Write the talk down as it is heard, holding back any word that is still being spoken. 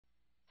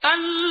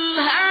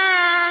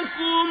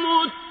ألهاكم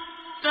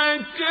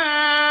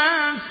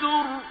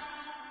التكاثر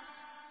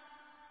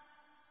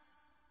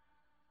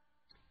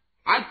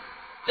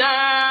حتى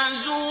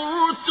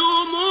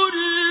زرتم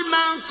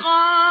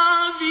المقابر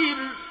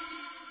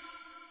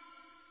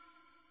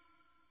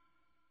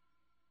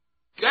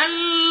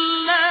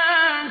كلا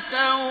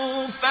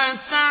سوف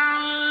تعلمون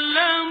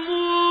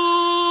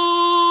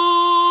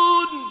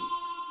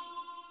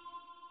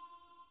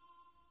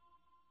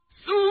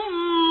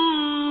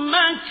ثم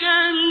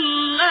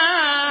كلا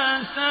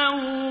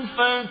سوف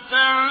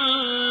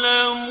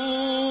تعلمون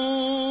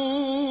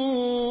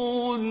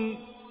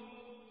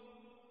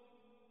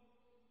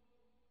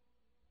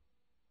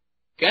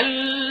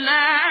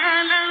كلا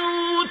لو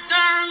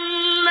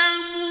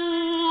تعلمون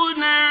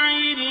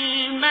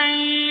علم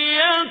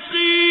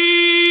اليقين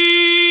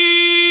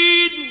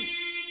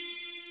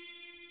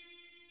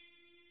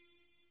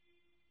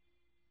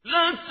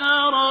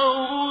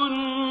لترون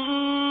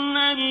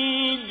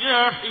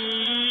الجحيم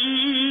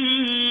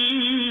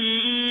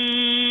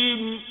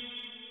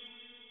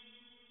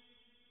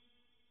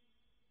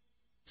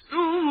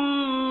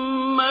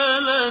ثم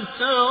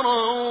لترونها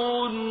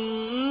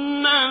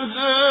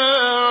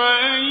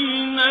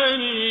عين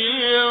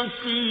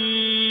اليقين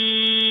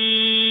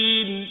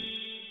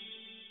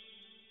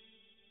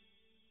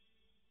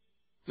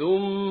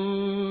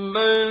ثم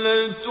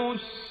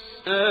لتسألن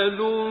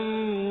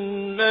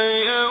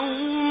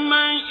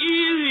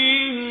يومئذ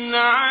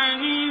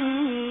عن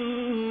النعيم.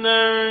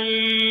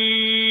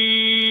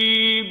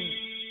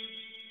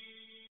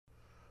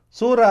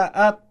 Sura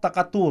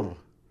At-Takatur,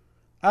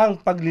 ang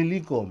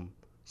paglilikom.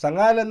 Sa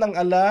ngalan ng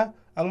Ala,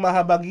 ang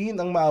mahabagin,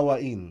 ang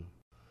maawain.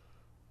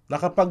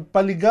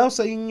 Nakapagpaligaw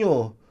sa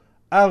inyo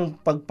ang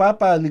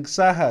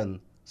pagpapaligsahan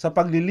sa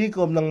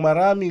paglilikom ng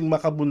maraming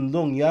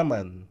makabundong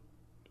yaman.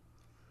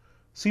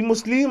 Si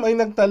Muslim ay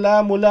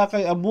nagtala mula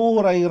kay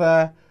Abu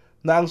Huraira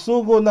na ang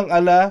sugo ng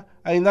Ala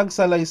ay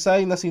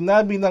nagsalaysay na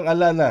sinabi ng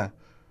Ala na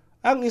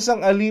ang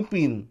isang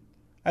alipin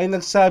ay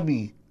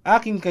nagsabi,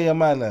 aking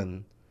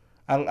kayamanan,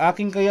 ang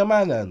aking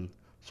kayamanan,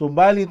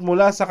 subalit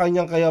mula sa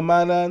kanyang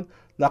kayamanan,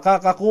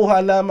 nakakakuha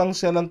lamang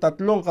siya ng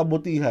 3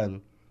 kabutihan.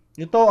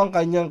 Ito ang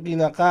kanyang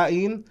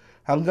kinakain,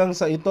 hanggang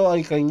sa ito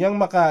ay kanyang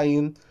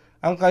makain,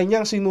 ang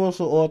kanyang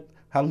sinusuot,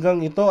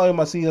 hanggang ito ay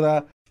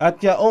masira, at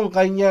yaong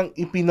kanyang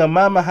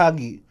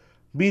ipinamamahagi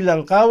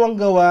bilang kawang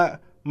gawa.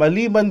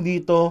 Maliban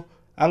dito,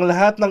 ang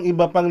lahat ng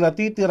iba pang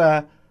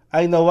natitira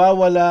ay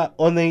nawawala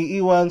o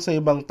naiiwan sa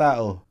ibang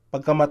tao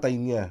pagkamatay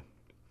niya.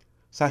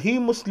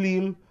 Sahih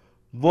Muslim,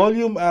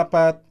 Volume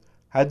 4,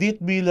 Hadith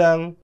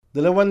bilang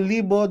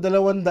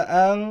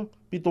 2273.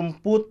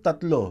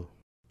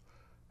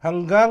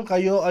 Hanggang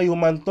kayo ay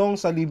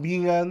humantong sa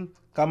libingan,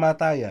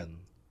 kamatayan.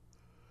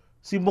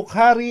 Si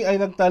Bukhari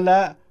ay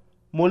nagtala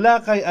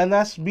mula kay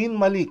Anas bin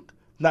Malik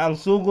na ang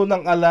sugo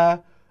ng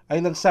Ala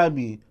ay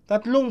nagsabi,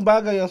 3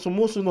 bagay ang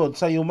sumusunod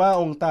sa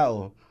yumaong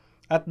tao,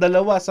 at 2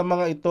 sa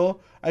mga ito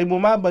ay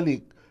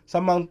bumabalik,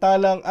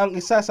 samantalang ang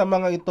isa sa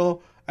mga ito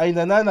ay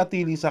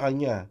nananatili sa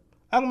kanya.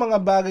 Ang mga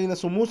bagay na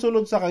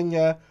sumusunod sa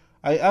kanya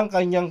ay ang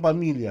kanyang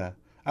pamilya,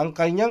 ang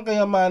kanyang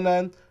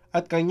kayamanan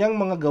at kanyang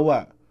mga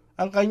gawa.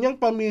 Ang kanyang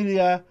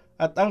pamilya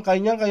at ang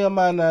kanyang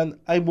kayamanan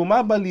ay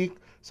bumabalik,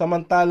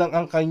 samantalang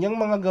ang kanyang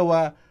mga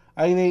gawa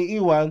ay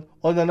naiiwan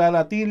o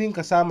nananatiling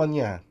kasama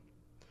niya.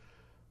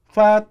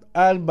 Fat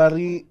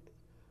al-Bari,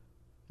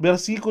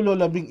 versikulo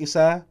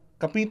 11,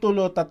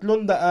 kapitulo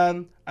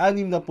 369.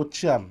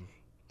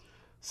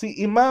 Si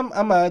Imam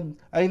Ahmad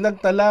ay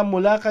nagtala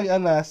mula kay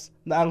Anas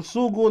na ang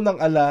sugo ng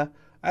Ala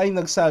ay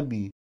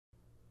nagsabi,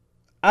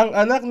 ang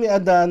anak ni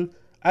Adan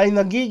ay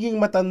nagiging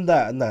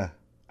matanda na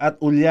at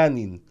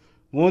ulyanin,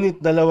 ngunit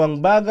 2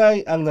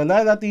 bagay ang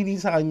nananatili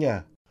sa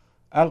kanya,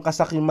 ang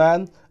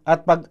kasakiman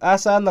at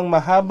pag-asa ng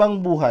mahabang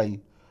buhay.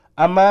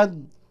 Ahmad,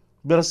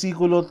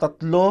 versikulo 3,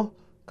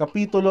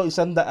 kapitulo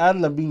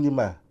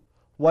 115.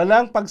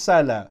 Walang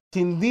pagsala,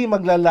 hindi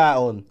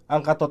maglalaon,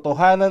 ang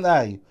katotohanan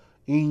ay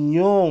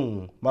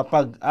inyong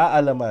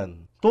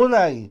mapag-aalaman.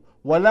 Tunay,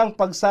 walang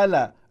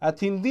pagsala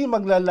at hindi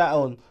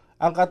maglalaon,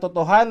 ang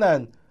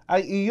katotohanan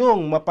ay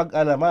iyong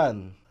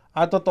mapag-alaman.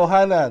 At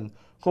totohanan,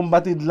 kung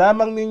batid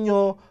lamang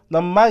ninyo na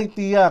may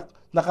tiyak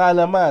na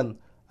kaalaman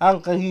ang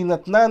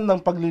kahinatnan ng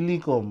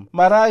paglilikom,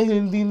 marahil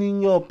hindi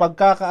ninyo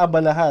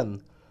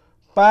pagkakaabalahan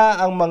pa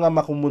ang mga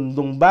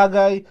makumundong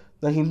bagay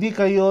na hindi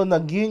kayo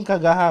naging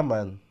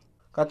kagahaman.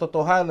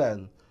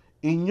 Katotohanan,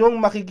 inyong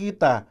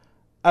makikita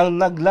ang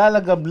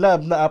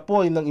naglalagablab na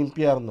apoy ng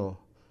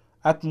impyerno,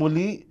 at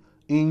muli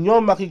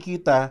inyong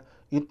makikita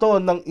ito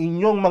ng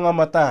inyong mga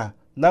mata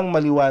ng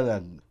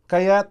maliwanag.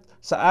 Kaya't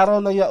sa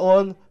araw na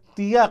yaon,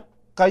 tiyak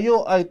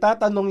kayo ay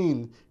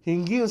tatanungin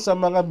hinggil sa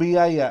mga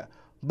biyaya,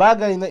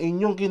 bagay na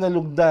inyong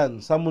kinalugdan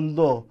sa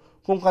mundo,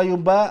 kung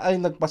kayo ba ay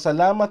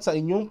nagpasalamat sa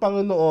inyong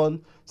Panginoon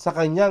sa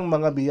kanyang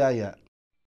mga biyaya.